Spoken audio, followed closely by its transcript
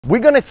we're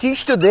gonna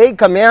teach today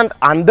command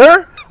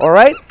under, all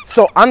right?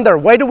 So under,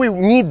 why do we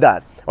need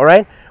that, all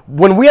right?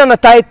 When we're on a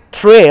tight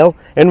trail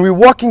and we're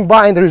walking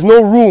by and there's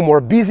no room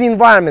or busy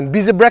environment,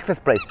 busy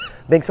breakfast place,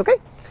 Banks, okay?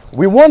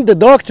 We want the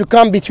dog to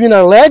come between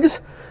our legs,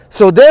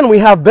 so then we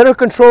have better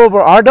control over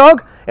our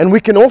dog, and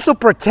we can also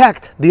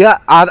protect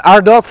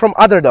our dog from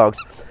other dogs.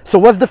 So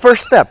what's the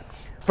first step?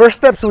 First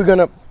step, so we're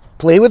gonna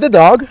play with the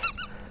dog,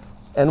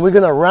 and we're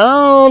gonna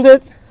round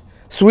it,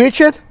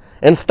 switch it,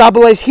 and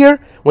stabilize here.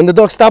 When the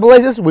dog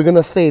stabilizes, we're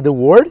gonna say the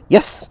word,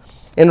 yes,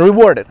 and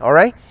reward it, all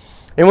right?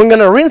 And we're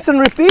gonna rinse and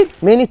repeat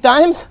many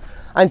times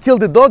until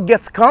the dog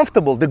gets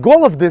comfortable. The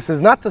goal of this is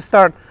not to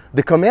start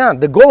the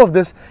command. The goal of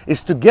this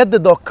is to get the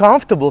dog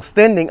comfortable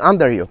standing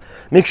under you.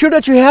 Make sure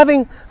that you're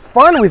having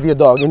fun with your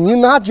dog and you're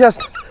not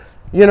just,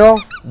 you know,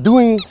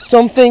 doing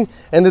something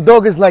and the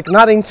dog is like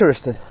not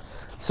interested.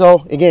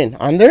 So again,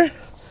 under,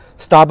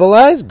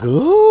 stabilize,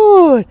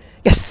 good,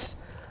 yes.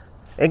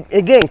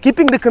 Again,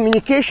 keeping the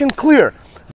communication clear.